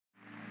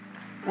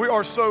We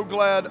are so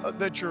glad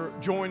that you're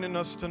joining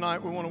us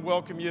tonight. We want to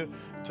welcome you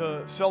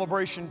to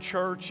Celebration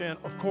Church. And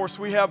of course,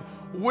 we have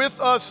with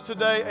us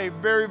today a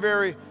very,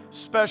 very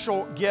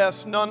special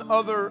guest, none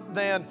other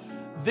than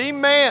the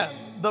man,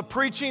 the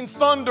preaching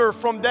thunder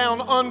from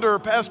down under,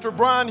 Pastor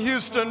Brian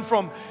Houston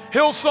from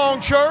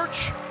Hillsong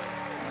Church.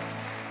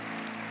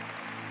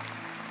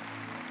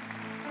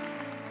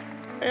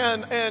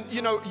 And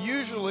you know,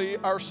 usually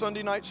our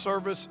Sunday night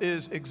service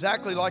is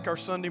exactly like our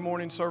Sunday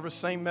morning service,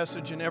 same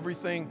message and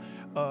everything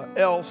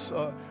else.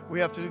 We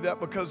have to do that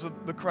because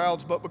of the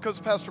crowds, but because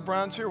Pastor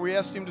Brian's here, we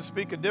asked him to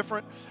speak a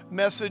different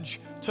message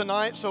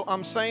tonight. So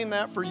I'm saying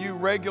that for you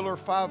regular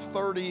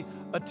 5:30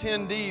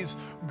 attendees,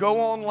 go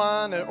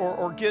online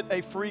or get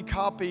a free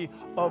copy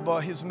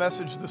of his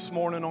message this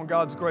morning on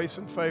God's grace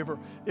and favor.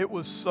 It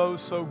was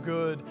so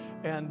good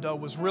and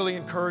was really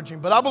encouraging.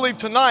 But I believe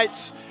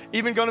tonight's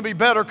even going to be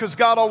better because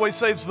God always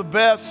saves the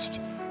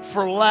best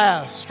for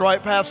last,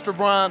 right, Pastor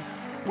Brian?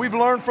 We've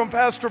learned from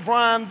Pastor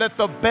Brian that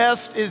the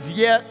best is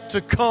yet to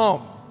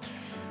come.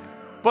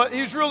 But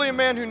he's really a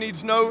man who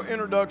needs no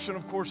introduction.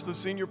 Of course, the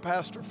senior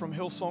pastor from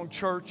Hillsong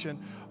Church, and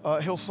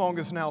Hillsong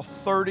is now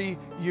 30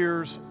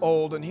 years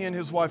old. And he and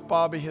his wife,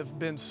 Bobby, have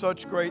been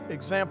such great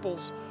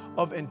examples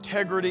of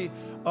integrity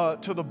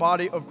to the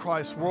body of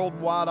Christ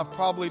worldwide. I've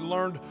probably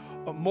learned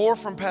more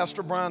from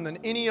Pastor Brian than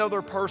any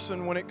other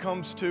person when it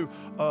comes to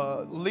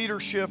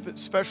leadership,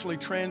 especially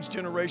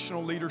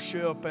transgenerational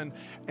leadership and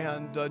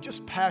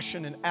just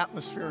passion and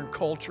atmosphere and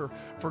culture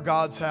for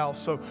God's house.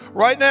 So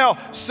right now,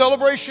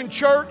 Celebration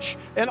Church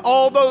and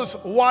all those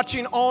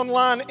watching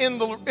online in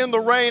the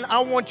rain,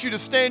 I want you to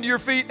stand to your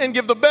feet and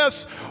give the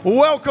best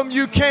welcome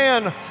you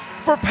can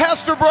for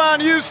Pastor Brian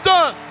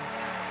Houston.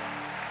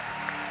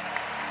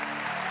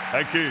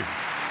 Thank you.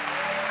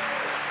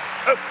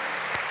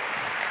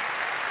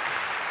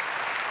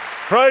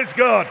 Praise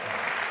God.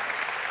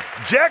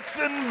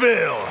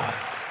 Jacksonville.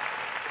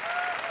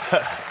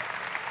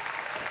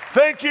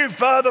 Thank you,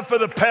 Father, for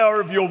the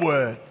power of your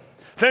word.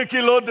 Thank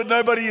you, Lord, that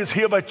nobody is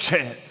here by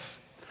chance.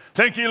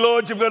 Thank you,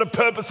 Lord, you've got a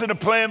purpose and a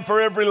plan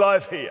for every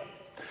life here.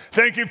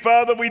 Thank you,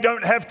 Father, we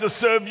don't have to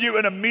serve you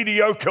in a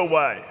mediocre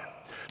way.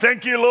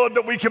 Thank you, Lord,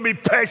 that we can be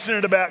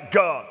passionate about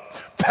God,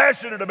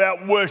 passionate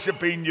about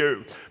worshiping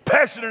you,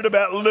 passionate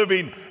about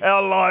living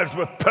our lives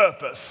with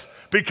purpose.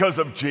 Because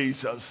of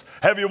Jesus.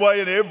 Have your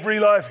way in every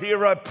life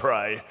here, I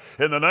pray.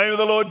 In the name of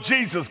the Lord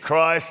Jesus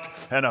Christ,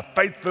 and a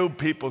faith-filled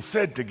people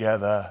said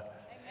together,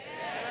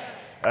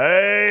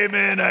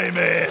 Amen,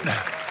 amen,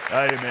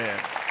 amen.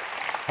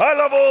 I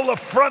love all the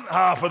front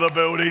half of the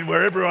building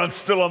where everyone's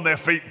still on their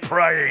feet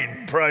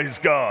praying. Praise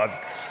God.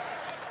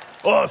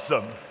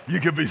 Awesome. You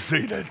can be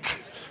seated.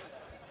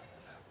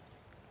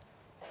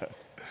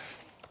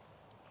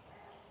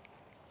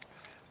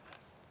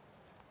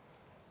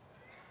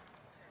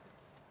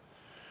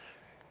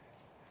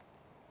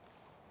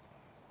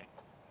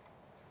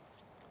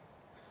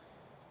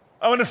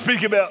 I want to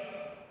speak about,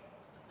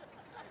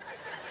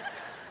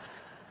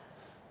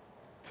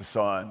 it's a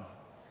sign,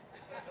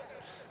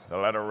 the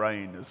latter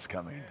rain is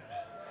coming.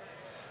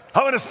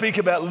 I want to speak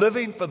about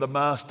living for the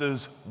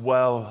Master's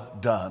well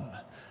done.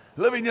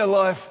 Living your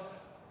life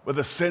with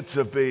a sense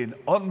of being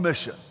on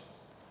mission,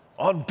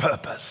 on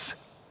purpose.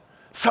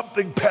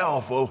 Something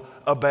powerful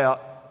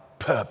about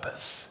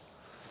purpose.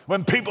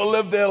 When people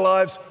live their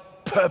lives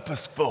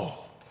purposeful,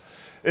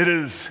 it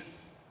is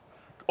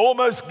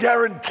almost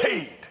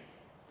guaranteed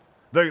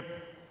that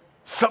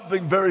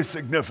something very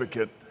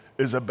significant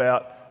is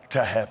about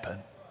to happen.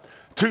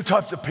 Two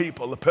types of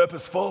people, the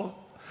purposeful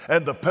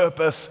and the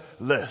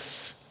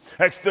purposeless.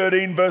 Acts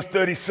 13 verse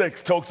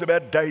 36 talks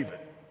about David.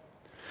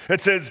 It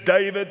says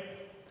David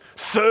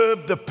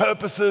served the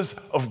purposes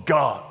of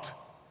God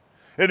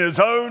in his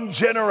own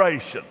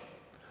generation,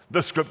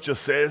 the scripture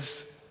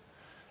says,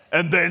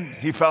 and then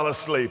he fell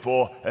asleep,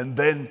 and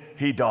then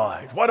he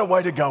died. What a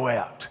way to go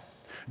out.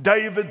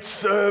 David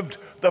served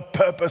the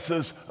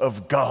purposes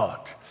of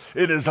God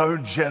in his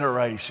own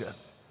generation.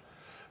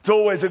 It's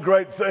always a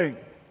great thing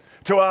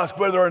to ask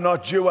whether or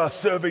not you are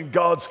serving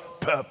God's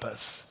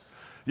purpose.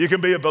 You can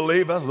be a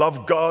believer,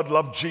 love God,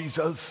 love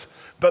Jesus,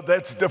 but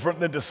that's different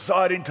than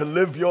deciding to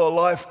live your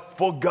life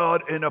for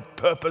God in a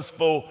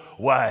purposeful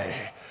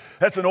way.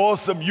 That's an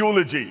awesome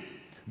eulogy.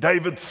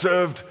 David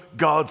served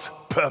God's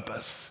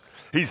purpose.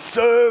 He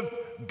served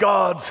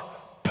God's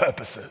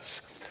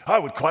purposes. I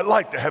would quite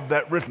like to have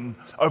that written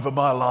over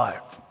my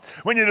life.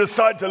 When you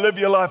decide to live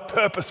your life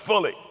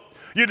purposefully,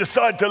 you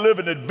decide to live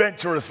an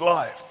adventurous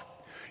life.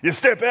 You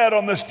step out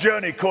on this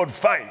journey called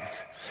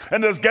faith,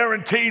 and there's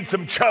guaranteed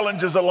some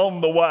challenges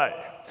along the way.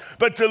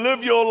 But to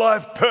live your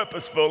life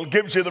purposeful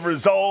gives you the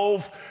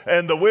resolve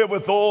and the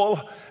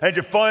wherewithal, and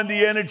you find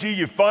the energy,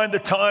 you find the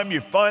time,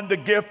 you find the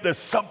gift. There's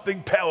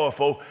something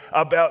powerful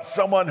about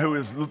someone who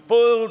is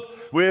filled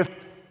with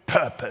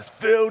purpose,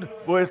 filled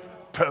with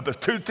purpose.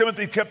 2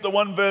 Timothy chapter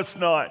 1 verse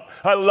 9.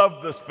 I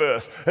love this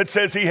verse. It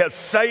says he has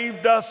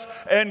saved us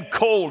and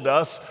called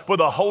us with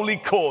a holy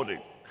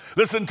calling.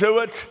 Listen to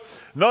it.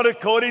 Not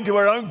according to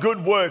our own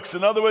good works.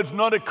 In other words,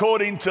 not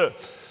according to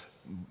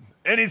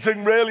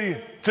anything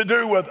really to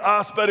do with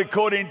us, but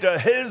according to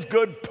his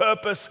good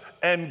purpose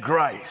and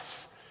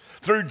grace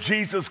through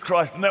Jesus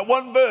Christ. And that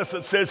one verse,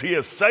 it says he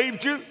has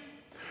saved you,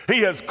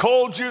 he has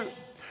called you,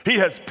 he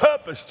has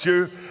purposed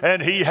you,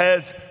 and he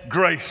has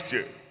graced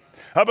you.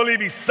 I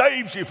believe he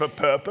saves you for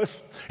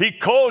purpose. He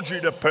called you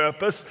to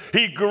purpose.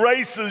 He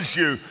graces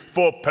you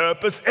for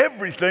purpose.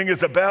 Everything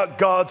is about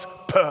God's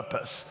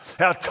purpose.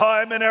 Our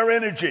time and our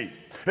energy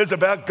is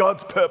about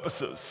God's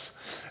purposes.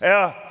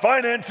 Our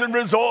finance and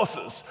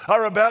resources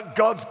are about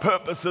God's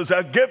purposes.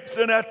 Our gifts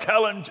and our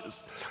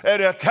talents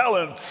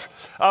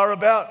are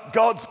about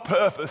God's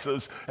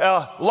purposes.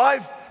 Our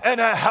life and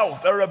our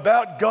health are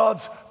about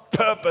God's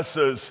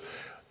purposes.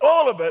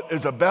 All of it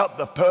is about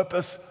the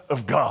purpose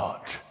of God.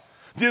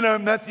 Do you know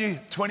Matthew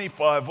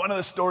 25, one of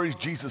the stories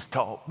Jesus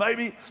told?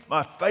 Maybe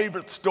my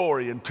favorite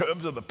story in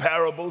terms of the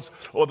parables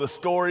or the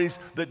stories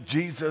that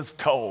Jesus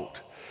told.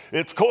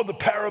 It's called the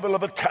parable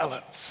of the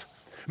talents.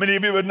 Many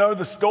of you would know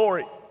the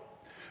story,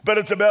 but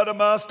it's about a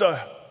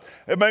master.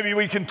 And maybe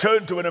we can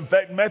turn to it. In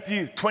fact,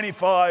 Matthew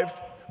 25,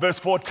 verse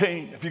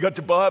 14. If you got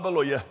your Bible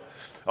or your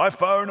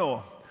iPhone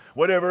or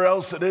whatever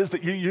else it is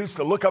that you use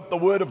to look up the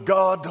Word of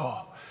God,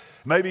 or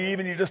maybe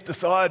even you just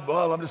decide,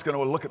 well, I'm just going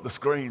to look at the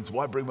screens.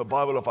 Why bring my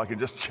Bible if I can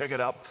just check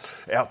it up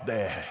out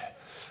there?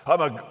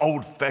 I'm an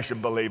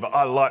old-fashioned believer.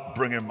 I like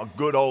bringing my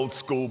good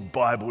old-school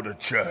Bible to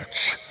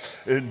church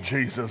in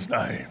Jesus'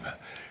 name.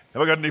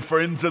 Have I got any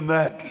friends in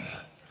that?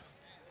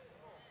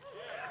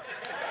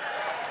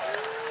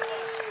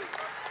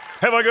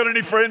 Have I got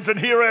any friends in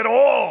here at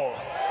all?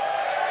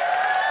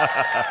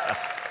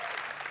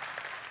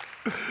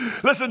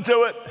 Listen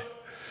to it.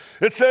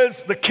 It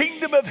says, the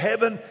kingdom of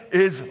heaven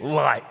is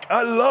like.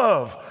 I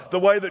love the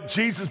way that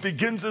Jesus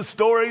begins his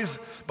stories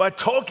by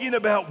talking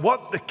about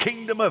what the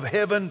kingdom of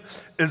heaven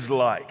is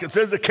like. It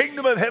says, the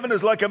kingdom of heaven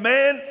is like a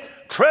man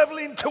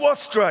traveling to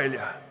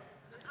Australia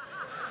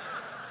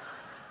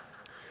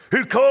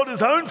who called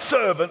his own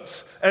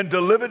servants and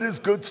delivered his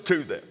goods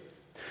to them.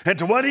 And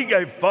to one he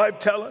gave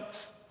 5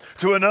 talents,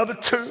 to another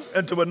 2,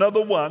 and to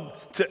another 1,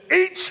 to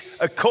each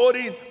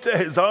according to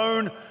his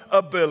own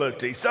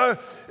ability. So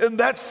in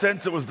that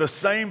sense, it was the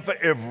same for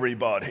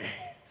everybody.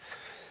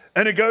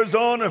 And it goes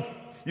on, if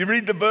you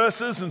read the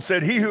verses, and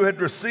said, he who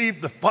had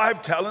received the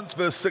 5 talents,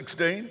 verse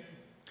 16,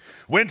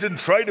 went and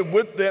traded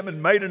with them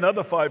and made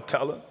another 5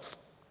 talents.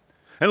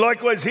 And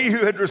likewise, he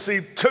who had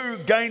received 2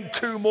 gained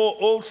 2 more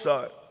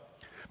also.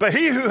 But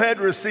he who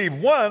had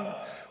received 1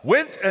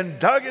 went and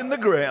dug in the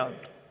ground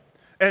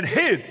and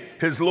hid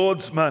his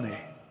Lord's money.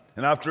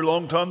 And after a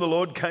long time, the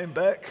Lord came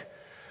back.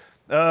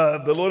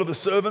 The Lord of the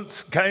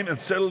servants came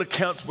and settled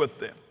accounts with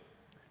them.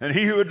 And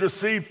he who had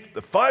received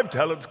the 5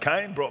 talents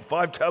came, brought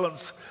 5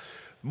 talents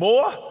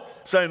more,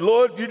 saying,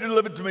 Lord, you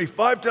delivered to me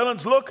 5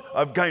 talents. Look,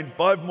 I've gained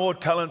 5 more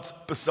talents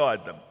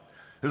beside them.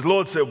 His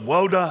Lord said,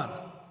 well done.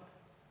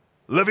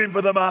 Living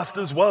for the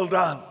masters, well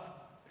done.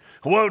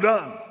 Well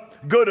done,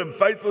 good and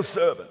faithful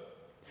servant.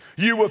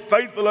 You were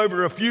faithful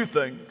over a few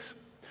things.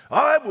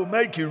 I will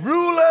make you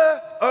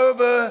ruler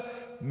over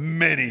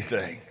many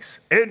things.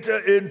 Enter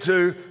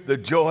into the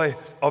joy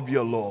of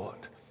your Lord.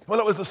 Well,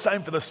 it was the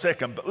same for the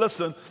second, but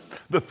listen,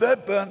 the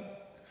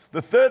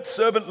third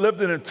servant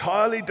lived an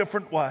entirely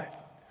different way.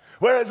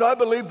 Whereas I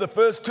believe the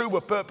first 2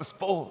 were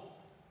purposeful,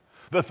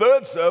 the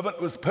third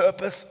servant was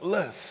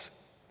purposeless.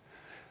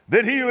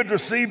 Then he who had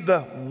received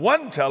the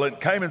 1 talent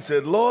came and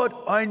said, Lord,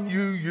 I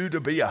knew you to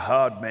be a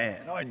hard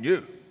man. I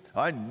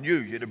knew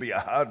you to be a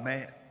hard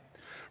man.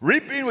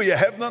 Reaping where you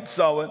have not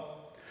sown,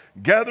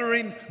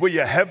 gathering where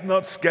you have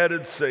not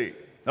scattered seed.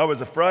 I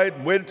was afraid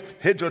and went,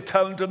 hid your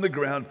talent in the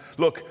ground.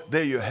 Look,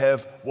 there you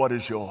have what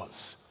is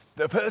yours.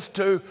 The first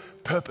 2,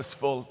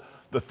 purposeful.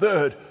 The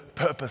third,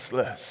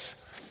 purposeless.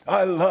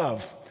 I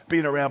love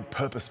being around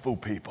purposeful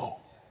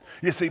people.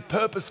 You see,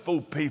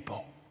 purposeful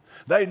people,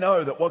 they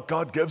know that what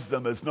God gives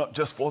them is not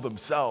just for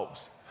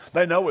themselves.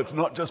 They know it's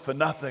not just for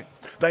nothing.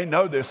 They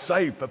know they're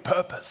saved for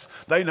purpose.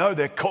 They know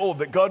they're called,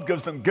 that God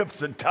gives them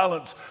gifts and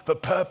talents for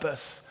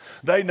purpose.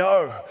 They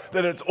know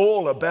that it's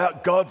all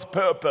about God's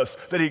purpose,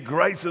 that he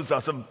graces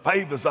us and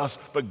favors us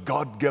for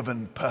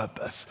God-given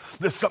purpose.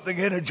 There's something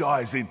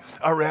energizing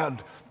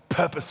around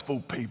purposeful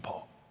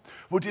people.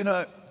 Well, do you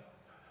know,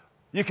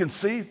 you can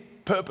see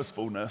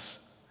purposefulness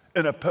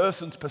in a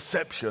person's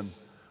perception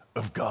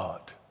of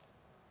God.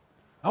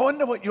 I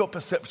wonder what your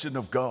perception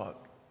of God.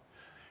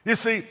 You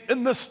see,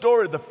 in this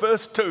story, the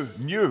first 2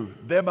 knew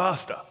their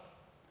master.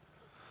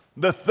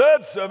 The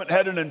third servant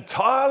had an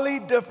entirely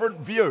different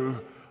view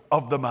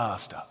of the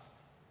master.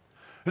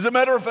 As a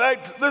matter of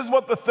fact, this is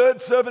what the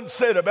third servant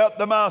said about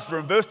the master.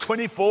 In verse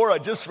 24, I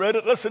just read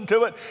it, listen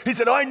to it. He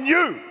said, I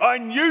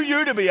knew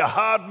you to be a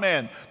hard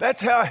man.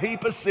 That's how he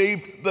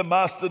perceived the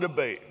master to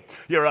be.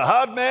 You're a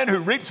hard man who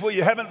reaps where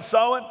you haven't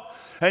sown,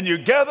 and you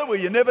gather where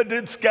you never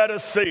did scatter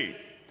seed.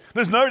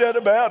 There's no doubt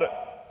about it.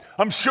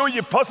 I'm sure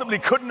you possibly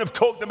couldn't have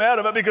talked him out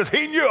of it, because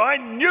I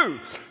knew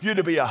you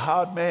to be a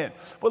hard man.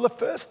 Well, the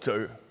first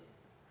 2,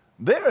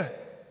 their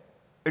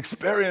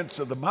experience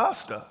of the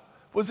master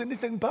was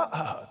anything but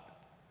hard.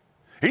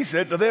 He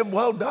said to them,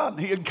 well done.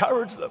 He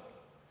encouraged them.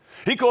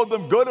 He called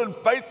them good and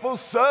faithful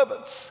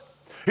servants.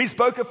 He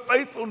spoke of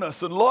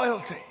faithfulness and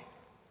loyalty.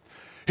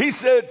 He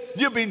said,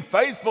 you've been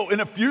faithful in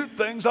a few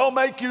things, I'll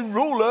make you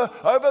ruler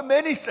over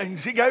many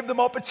things. He gave them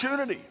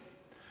opportunity,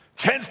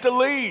 chance to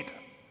lead,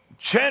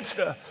 chance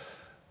to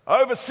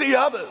oversee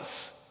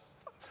others,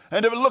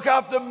 and to look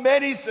after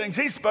many things.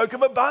 He spoke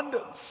of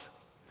abundance.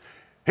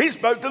 He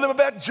spoke to them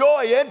about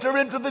joy. Enter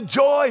into the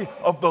joy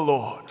of the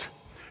Lord.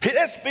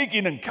 That's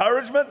speaking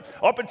encouragement,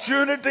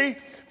 opportunity,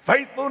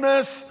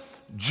 faithfulness,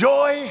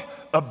 joy,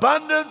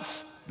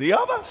 abundance. The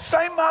other,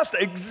 same master,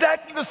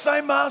 exactly the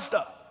same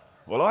master.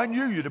 Well, I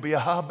knew you to be a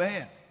hard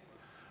man.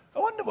 I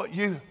wonder what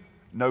you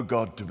know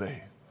God to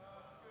be.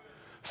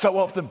 So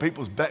often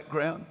people's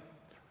background,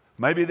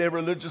 maybe their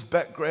religious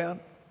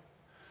background,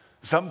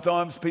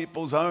 sometimes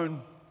people's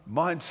own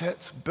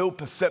mindsets build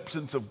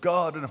perceptions of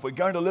God. And if we're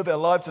going to live our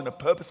lives in a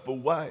purposeful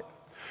way,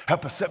 our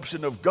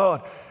perception of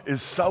God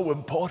is so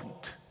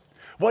important.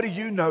 What do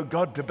you know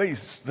God to be?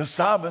 The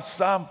psalmist,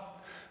 Psalm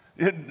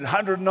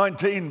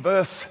 119,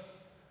 verse,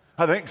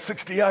 I think,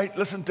 68.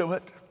 Listen to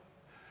it.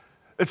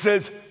 It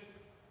says,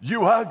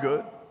 you are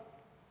good.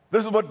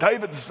 This is what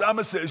David the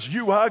psalmist says.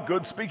 You are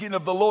good, speaking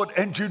of the Lord,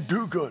 and you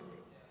do good.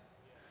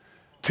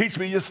 Teach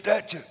me your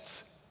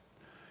statutes.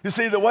 You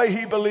see, the way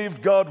he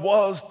believed God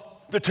was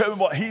determined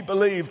what he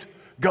believed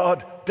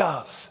God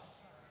does.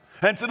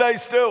 And today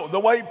still, the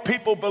way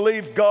people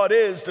believe God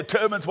is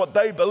determines what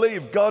they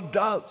believe God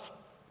does.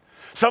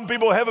 Some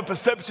people have a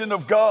perception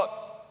of God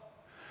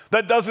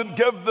that doesn't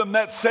give them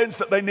that sense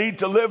that they need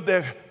to live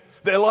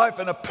their life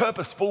in a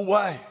purposeful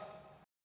way.